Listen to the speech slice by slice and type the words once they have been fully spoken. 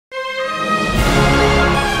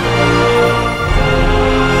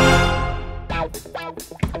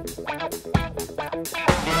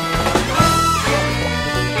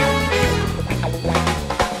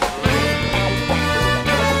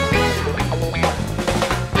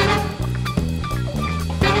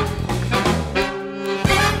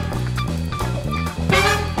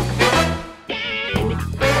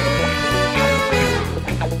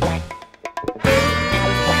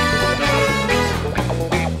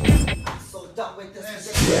with this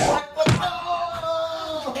ridiculous.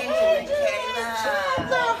 Oh! Agent Mikaila.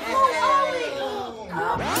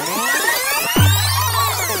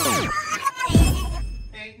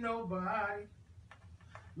 Ain't nobody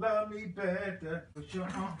love me better. But you're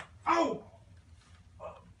oh!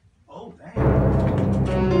 Oh, damn.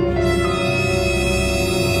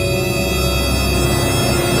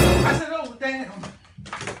 I said, oh, damn.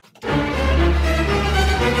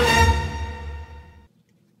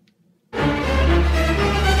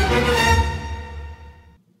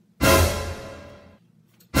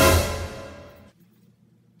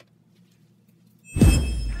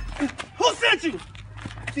 Who sent you?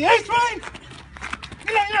 The A-Train?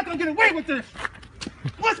 You're not gonna get away with this.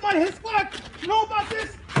 What's my hit squad? You know about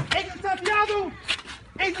this? Agent Santiago,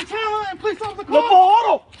 Agent Chandler, and police officer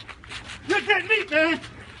Cole. You're getting me, man.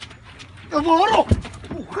 Don't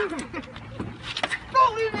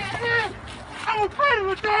leave me here. I'm afraid of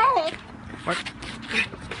the dog. What?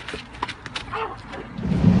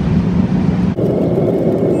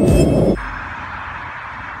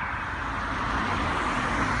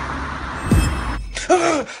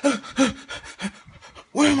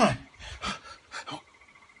 Where am I?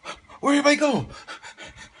 Where everybody go?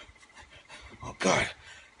 Oh, God.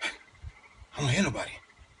 I don't hear nobody.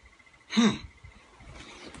 I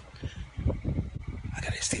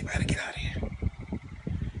gotta escape. I gotta get out of here.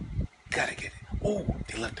 Gotta get it. Oh,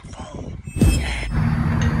 they left the phone. Yeah.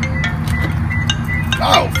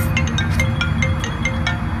 Ralph!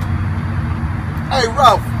 Hey,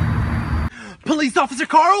 Ralph! Police Officer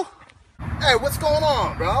Carl? Hey, what's going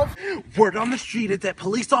on, Ralph? Word on the street is that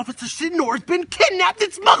Police Officer Sydnor has been kidnapped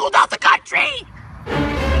and smuggled out the country!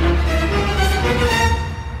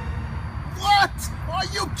 What? Are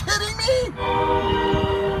you kidding me?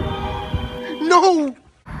 No!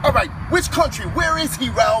 All right, which country? Where is he,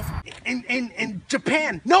 Ralph? In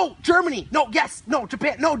Japan. No, Germany. No, yes. No,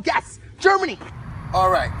 Japan. No, yes. Germany. All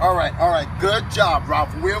right. Good job,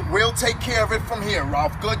 Ralph. We'll take care of it from here,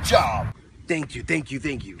 Ralph. Good job. Thank you.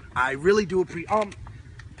 I really do appreciate.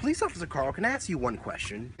 Police Officer Carl, can I ask you one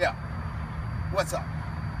question? Yeah. What's up?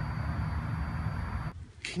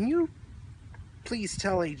 Can you please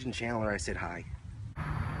tell Agent Chandler I said hi?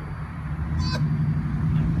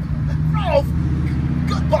 Ralph!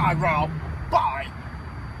 Goodbye, Ralph. Bye.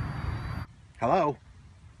 Hello?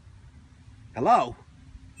 Hello?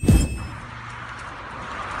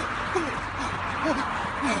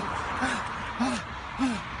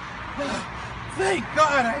 Thank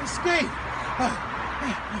God I escaped.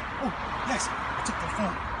 Oh, yes, I took the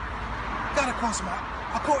phone. Gotta call somebody.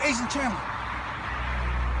 I'll call Agent Chandler.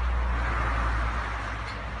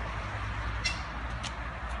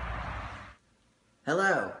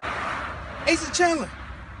 Hello. Agent Chandler,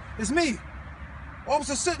 it's me,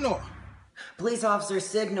 Officer Sydnor. Police Officer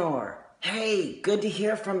Sydnor. Hey, good to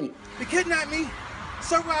hear from you. They kidnapped me,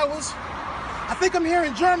 several hours. I think I'm here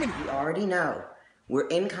in Germany. You already know. We're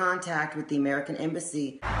in contact with the American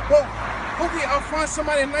Embassy. Well, hopefully I'll find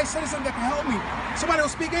somebody, a nice citizen that can help me. Somebody who'll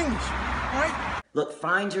speak English, all right? Look,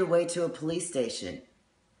 find your way to a police station.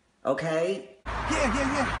 Okay?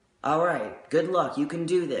 Yeah. All right, good luck. You can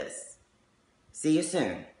do this. See you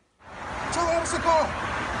soon. Tell Officer Carl.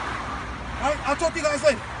 All right, I'll talk to you guys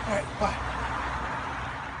later. All right, bye.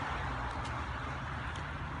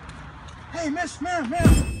 Hey, ma'am.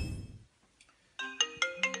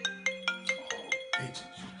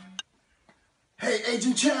 Hey,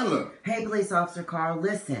 Agent Chandler. Hey, Police Officer Carl,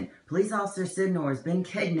 listen. Police Officer Sydnor has been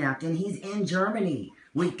kidnapped and he's in Germany.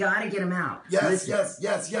 We've got to get him out. Yes,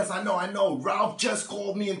 I know. Ralph just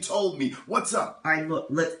called me and told me. What's up? All right, look,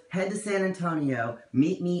 let's head to San Antonio.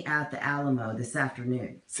 Meet me at the Alamo this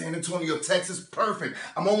afternoon. San Antonio, Texas, perfect.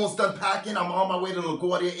 I'm almost done packing. I'm on my way to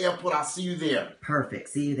LaGuardia Airport. I'll see you there. Perfect.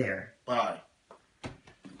 See you there. Bye.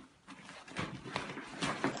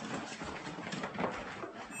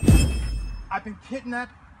 I've been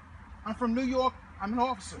kidnapped. I'm from New York. I'm an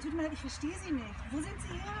officer. Tut mir leid, ich verstehe Sie nicht. Wo sind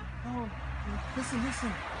Sie her? Oh, listen.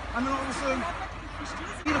 I'm an officer. Ich verstehe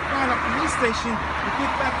Sie. I need to find a police station to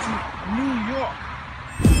get back to New York.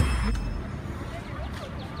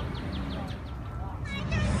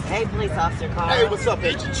 Hey, Police Officer Carl. Hey, what's up,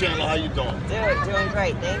 Agent Chandler? How you doing? Doing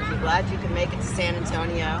great. Thank you. Glad you could make it to San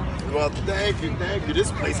Antonio. Well, thank you.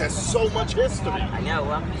 This place has so much history. I know.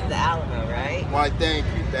 Welcome to the Alamo, right? Why, thank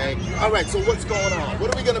you. All right, so what's going on?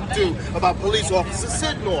 What are we going to do about Police Officer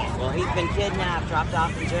Sydnor? Well, he's been kidnapped, dropped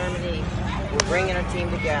off in Germany. We're bringing our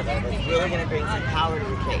team together. That's really going to bring some power to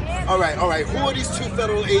the case. All right. Who are these two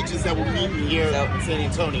federal agents that will meet me here in San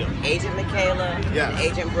Antonio? Agent Mikaila and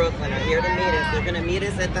Agent Brooklyn are here to meet us. They're going to meet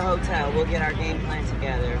us at the hotel. We'll get our game plan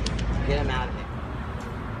together. Get them out of here.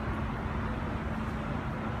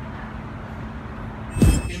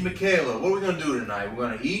 Agent Mikaila, what are we gonna do tonight? We're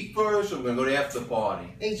gonna eat first, or we're gonna go to the after party?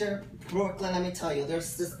 Agent Brooklyn, let me tell you,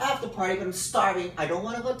 there's this after party, but I'm starving. I don't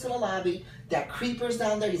want to go to the lobby. That creeper's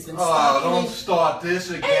down there. He's been stalking me. Oh, don't start this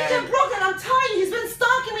again. Agent Brooklyn, I'm telling you, he's been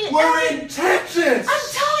stalking me. We're in Texas.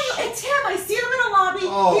 I'm telling you, it's him. I see him in the lobby.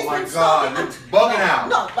 Oh He's my been God, stalking. you're bugging out.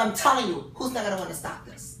 No, I'm telling you, who's not gonna want to stop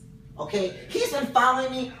this? Okay, he's been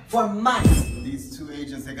following me for months. These two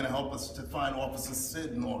agents, they're gonna help us to find Officer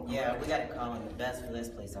Sydnor. Yeah, we gotta call him the best for this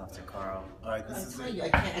place, Officer Carl. All right, this I'm is telling it. you, I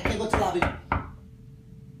can't go to the lobby.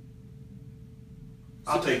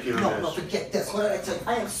 I'll take care of this. No, forget this. What did I tell you?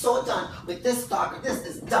 I am so done with this stalker. This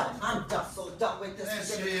is done. I'm done, so done with this.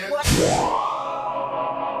 That's it. What?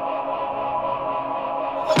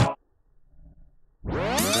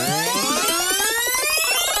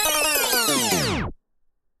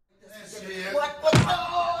 What?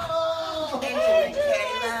 Oh! Agent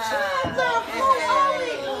Mikaila. Chandler, how are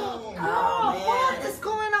you? Oh, What man. is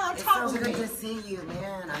going on? It's Talk so to good me. to see you,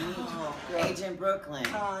 man. I mean, Agent Brooklyn.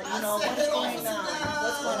 What's going on?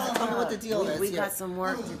 What's going on? Tell me what the deal is. We here. got some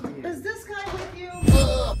work to do. Is this guy with you?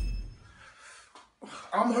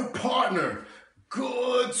 I'm her partner.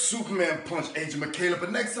 Good Superman punch, Agent Mikaila.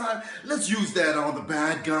 But next time, let's use that on the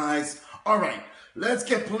bad guys. All right, let's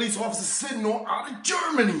get Police Officer Sydnor out of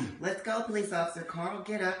Germany. Let's go, Police Officer Carl.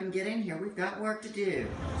 Get up and get in here. We've got work to do.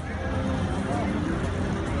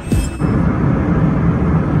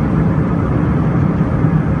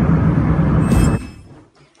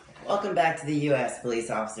 Welcome back to the U.S., Police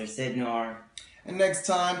Officer Sydnor. And next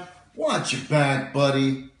time, watch your back,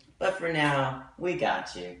 buddy. But for now, we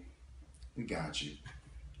got you. We got you.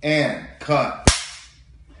 And cut.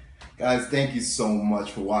 Guys, thank you so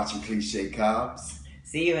much for watching Cliché Cops.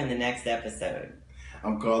 See you in the next episode.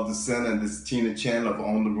 I'm Carl Ducena, and this is Chandler of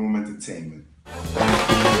OWN THE ROOM Entertainment.